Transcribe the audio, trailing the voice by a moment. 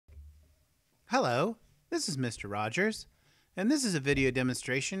Hello, this is Mr. Rogers, and this is a video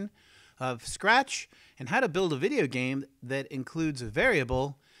demonstration of Scratch and how to build a video game that includes a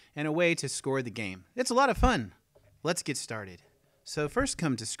variable and a way to score the game. It's a lot of fun. Let's get started. So first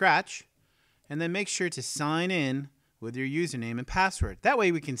come to Scratch, and then make sure to sign in with your username and password. That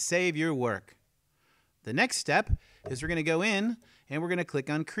way we can save your work. The next step is we're going to go in and we're going to click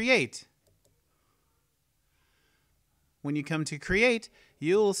on Create. When you come to Create,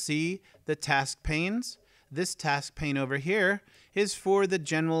 you'll see the task panes. This task pane over here is for the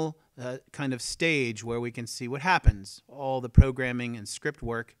general kind of stage where we can see what happens. All the programming and script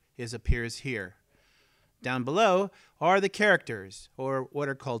work appears here. Down below are the characters, or what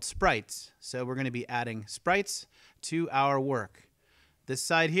are called sprites. So we're going to be adding sprites to our work. This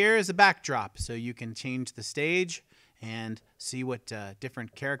side here is a backdrop, so you can change the stage and see what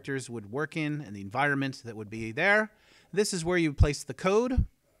different characters would work in and the environment that would be there. This is where you place the code,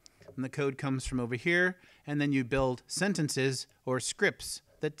 and the code comes from over here, and then you build sentences or scripts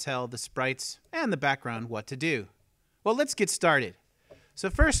that tell the sprites and the background what to do. Well, let's get started. So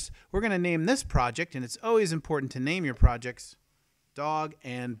first, we're going to name this project, and it's always important to name your projects, Dog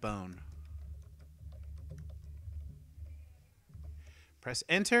and Bone. Press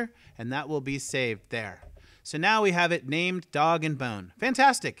Enter, and that will be saved there. So now we have it named Dog and Bone.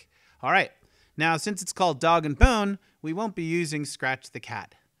 Fantastic. All right. Now, since it's called Dog and Bone, we won't be using Scratch the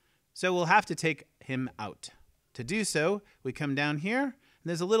Cat. So we'll have to take him out. To do so, we come down here, and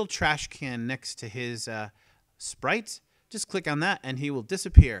there's a little trash can next to his sprite. Just click on that, and he will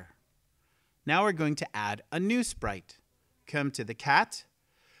disappear. Now we're going to add a new sprite. Come to the cat,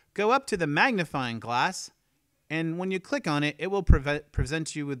 go up to the magnifying glass, and when you click on it, it will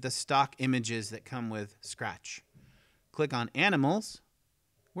present you with the stock images that come with Scratch. Click on Animals.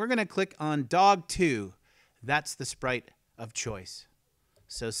 We're going to click on Dog 2. That's the sprite of choice.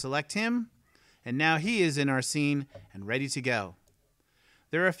 So select him, and now he is in our scene and ready to go.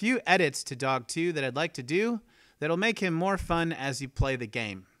 There are a few edits to Dog 2 that I'd like to do that'll make him more fun as you play the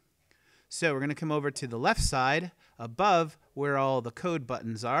game. So we're going to come over to the left side above where all the code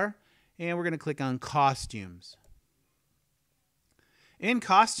buttons are, and we're going to click on Costumes. In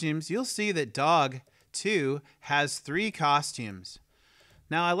Costumes, you'll see that Dog 2 has 3 costumes.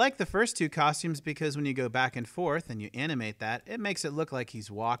 Now, I like the first 2 costumes because when you go back and forth and you animate that, it makes it look like he's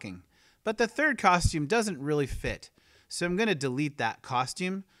walking. But the third costume doesn't really fit. So I'm going to delete that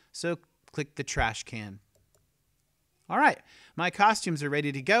costume. So click the trash can. All right, my costumes are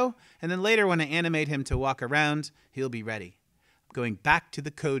ready to go. And then later when I animate him to walk around, he'll be ready. I'm going back to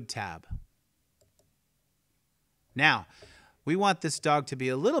the Code tab. Now, we want this dog to be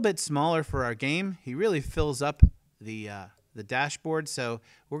a little bit smaller for our game. He really fills up the dashboard, so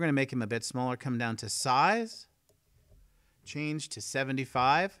we're going to make him a bit smaller. Come down to Size, change to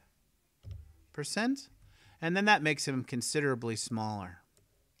 75%, and then that makes him considerably smaller.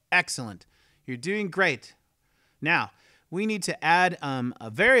 Excellent. You're doing great. Now, we need to add a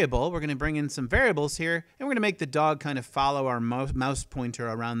variable. We're going to bring in some variables here, and we're going to make the dog kind of follow our mouse pointer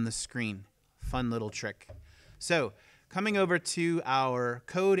around the screen. Fun little trick. So, coming over to our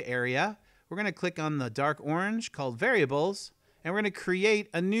code area, we're going to click on the dark orange called Variables, and we're going to create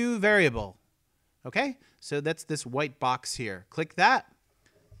a new variable. Okay? So that's this white box here. Click that,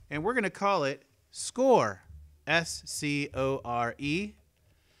 and we're going to call it Score, S-C-O-R-E.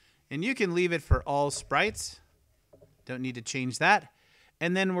 And you can leave it for all sprites. Don't need to change that.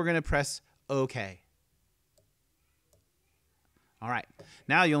 And then we're going to press OK. All right.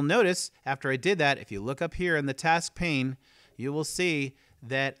 Now you'll notice after I did that, if you look up here in the task pane, you will see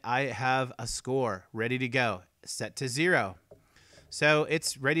that I have a score ready to go, set to 0. So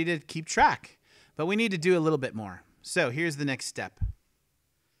it's ready to keep track, but we need to do a little bit more. So here's the next step.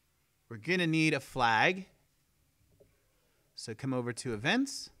 We're going to need a flag. So come over to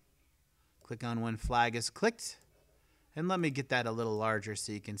Events, click on when flag is clicked, and let me get that a little larger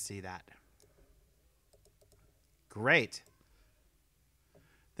so you can see that. Great.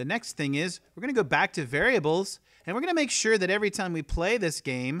 The next thing is we're going to go back to Variables, and we're going to make sure that every time we play this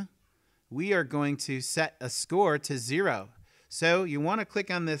game, we are going to set a score to 0. So you want to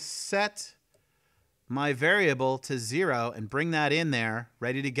click on this Set My Variable to 0 and bring that in there,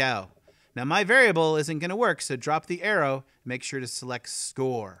 ready to go. Now my variable isn't going to work, so drop the arrow, make sure to select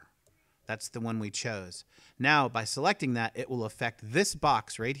Score. That's the one we chose. Now by selecting that, it will affect this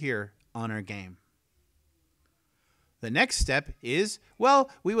box right here on our game. The next step is, well,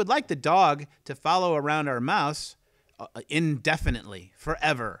 we would like the dog to follow around our mouse indefinitely,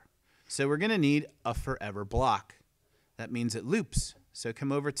 forever. So we're going to need a forever block. That means it loops. So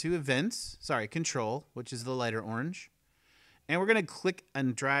come over to Control, which is the lighter orange. And we're going to click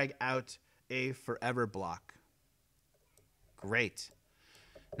and drag out a forever block. Great.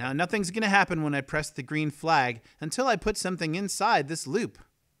 Now nothing's going to happen when I press the green flag until I put something inside this loop.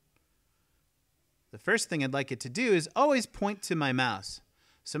 The first thing I'd like it to do is always point to my mouse.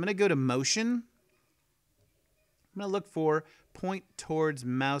 So I'm going to go to motion. I'm going to look for point towards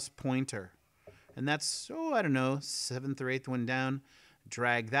mouse pointer. And that's, I don't know, 7th or 8th one down.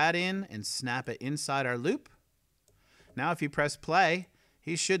 Drag that in and snap it inside our loop. Now if you press play,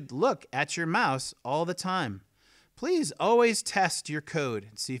 he should look at your mouse all the time. Please always test your code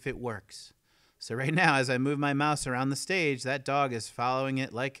and see if it works. So right now, as I move my mouse around the stage, that dog is following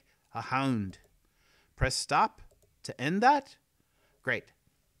it like a hound. Press stop to end that. Great.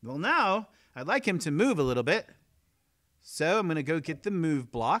 Well, now I'd like him to move a little bit. So I'm going to go get the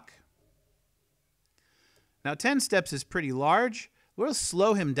move block. Now 10 steps is pretty large. We'll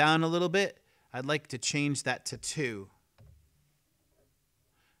slow him down a little bit. I'd like to change that to 2.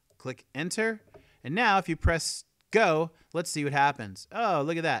 Click enter. And now if you press go, let's see what happens. Oh,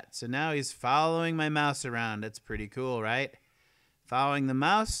 look at that. So now he's following my mouse around. That's pretty cool, right? Following the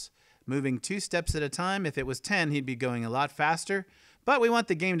mouse, moving 2 steps at a time. If it was 10, he'd be going a lot faster. But we want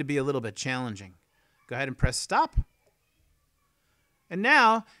the game to be a little bit challenging. Go ahead and press stop. And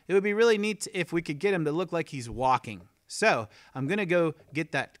now it would be really neat if we could get him to look like he's walking. So I'm going to go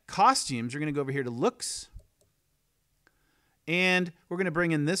get that costumes. We're going to go over here to looks. And we're going to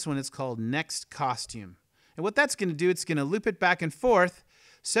bring in this one. It's called next costume. And what that's going to do, it's going to loop it back and forth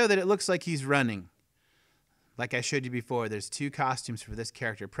so that it looks like he's running. Like I showed you before, there's 2 costumes for this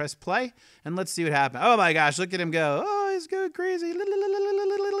character. Press play and let's see what happens. Oh my gosh, look at him go. Oh, he's going crazy.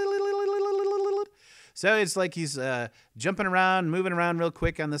 So it's like he's jumping around, moving around real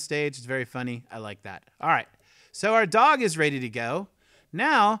quick on the stage. It's very funny. I like that. All right. So our dog is ready to go.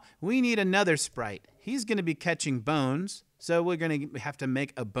 Now we need another sprite. He's going to be catching bones. So we're going to have to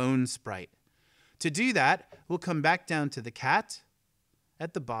make a bone sprite. To do that, we'll come back down to the cat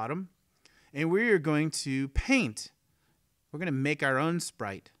at the bottom. And we are going to paint. We're going to make our own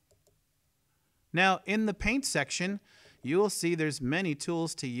sprite. Now in the paint section, you will see there's many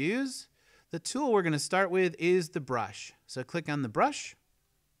tools to use. The tool we're going to start with is the brush. So click on the brush.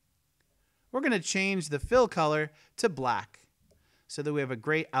 We're going to change the fill color to black so that we have a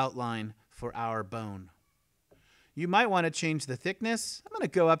great outline for our bone. You might want to change the thickness. I'm going to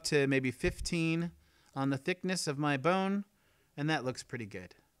go up to maybe 15 on the thickness of my bone, and that looks pretty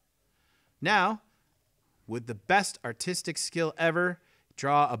good. Now, with the best artistic skill ever,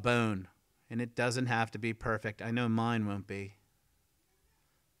 draw a bone. And it doesn't have to be perfect. I know mine won't be.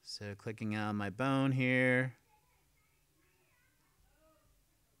 So clicking on my bone here.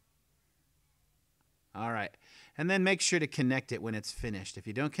 All right. And then make sure to connect it when it's finished. If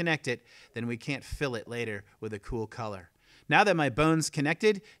you don't connect it, then we can't fill it later with a cool color. Now that my bone's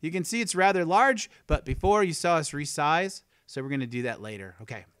connected, you can see it's rather large, but before you saw us resize, so we're going to do that later.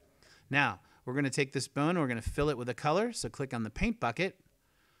 Okay. Now, we're going to take this bone, we're going to fill it with a color. So click on the paint bucket,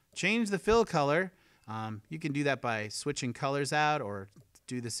 change the fill color. You can do that by switching colors out or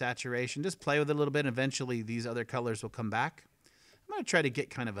do the saturation. Just play with it a little bit, and eventually these other colors will come back. I'm going to try to get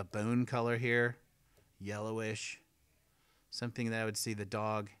kind of a bone color here, yellowish, something that I would see the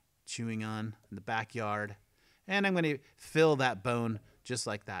dog chewing on in the backyard. And I'm going to fill that bone just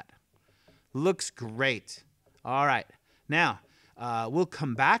like that. Looks great. All right. Now, we'll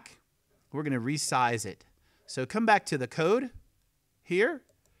come back. We're going to resize it. So come back to the code here,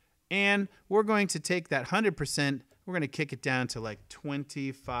 and we're going to take that 100%. We're going to kick it down to like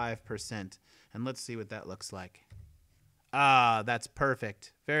 25%. And let's see what that looks like. Ah, that's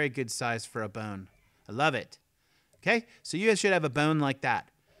perfect. Very good size for a bone. I love it. Okay, so you guys should have a bone like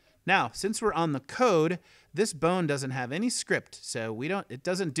that. Now, since we're on the code, this bone doesn't have any script, so it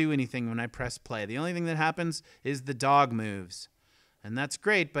doesn't do anything when I press play. The only thing that happens is the dog moves. And that's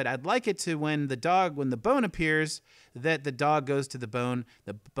great, but I'd like it to when the bone appears, that the dog goes to the bone.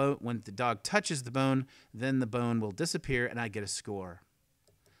 When the dog touches the bone, then the bone will disappear and I get a score.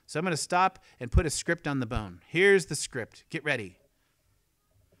 So I'm going to stop and put a script on the bone. Here's the script. Get ready.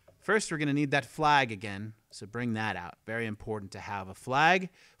 First, we're going to need that flag again, so bring that out. Very important to have a flag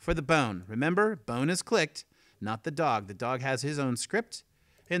for the bone. Remember, bone is clicked, not the dog. The dog has his own script,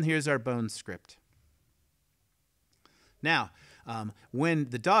 and here's our bone script. Now, when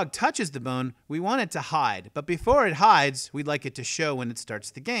the dog touches the bone, we want it to hide. But before it hides, we'd like it to show when it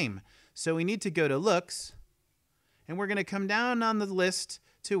starts the game. So we need to go to looks, and we're going to come down on the list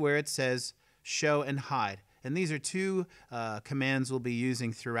to where it says show and hide. And these are 2 commands we'll be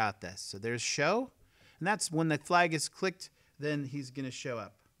using throughout this. So there's show, and that's when the flag is clicked, then he's going to show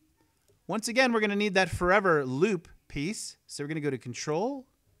up. Once again, we're going to need that forever loop piece. So we're going to go to Control,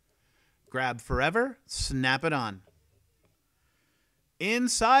 Grab forever, snap it on.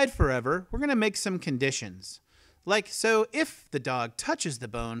 Inside forever, we're going to make some conditions. Like, so if the dog touches the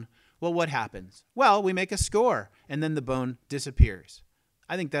bone, well, what happens? Well, we make a score, and then the bone disappears.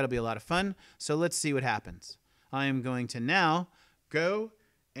 I think that'll be a lot of fun, so let's see what happens. I am going to now go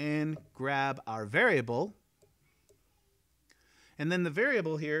and grab our variable. And then the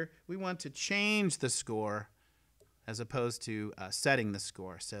variable here, we want to change the score as opposed to setting the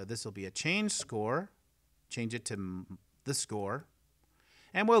score. So this will be a change score. Change it to the score.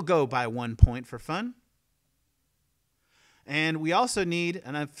 And we'll go by 1 point for fun. And we also need,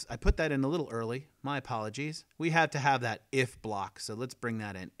 and I put that in a little early, my apologies. We have to have that if block. So let's bring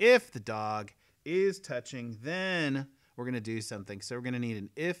that in. If the dog is touching, then we're going to do something. So we're going to need an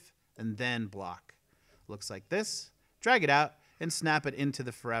if and then block. Looks like this. Drag it out and snap it into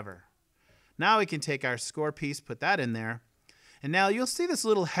the forever. Now we can take our score piece, put that in there. And now you'll see this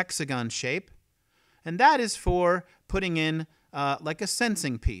little hexagon shape. And that is for putting in like a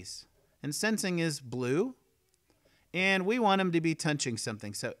sensing piece. And sensing is blue. And we want them to be touching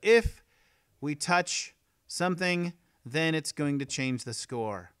something. So if we touch something, then it's going to change the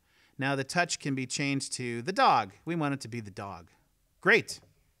score. Now the touch can be changed to the dog. We want it to be the dog. Great.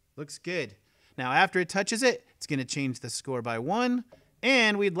 Looks good. Now after it touches it, it's going to change the score by 1.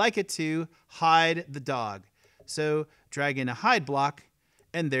 And we'd like it to hide the dog. So drag in a hide block,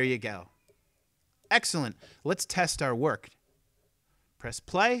 and there you go. Excellent. Let's test our work. Press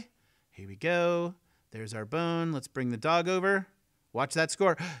play. Here we go. There's our bone. Let's bring the dog over. Watch that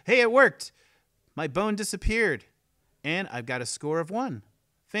score. Hey, it worked. My bone disappeared. And I've got a score of 1.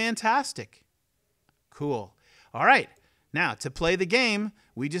 Fantastic. Cool. All right. Now, to play the game,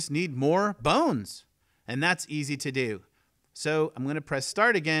 we just need more bones. And that's easy to do. So I'm going to press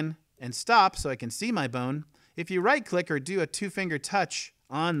start again and stop so I can see my bone. If you right-click or do a 2-finger touch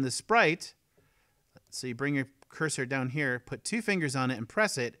on the sprite, so you bring your cursor down here, put 2 fingers on it and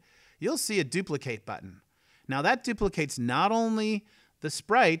press it, you'll see a duplicate button. Now that duplicates not only the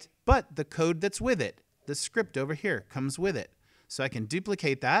sprite, but the code that's with it. The script over here comes with it. So I can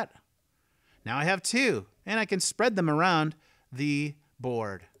duplicate that. Now I have 2, and I can spread them around the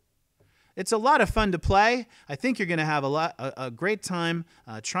board. It's a lot of fun to play. I think you're going to have a great time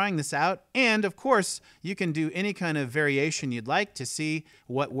trying this out. And of course, you can do any kind of variation you'd like to see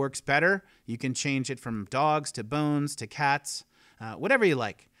what works better. You can change it from dogs to bones to cats, whatever you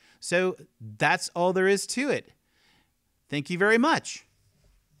like. So that's all there is to it. Thank you very much.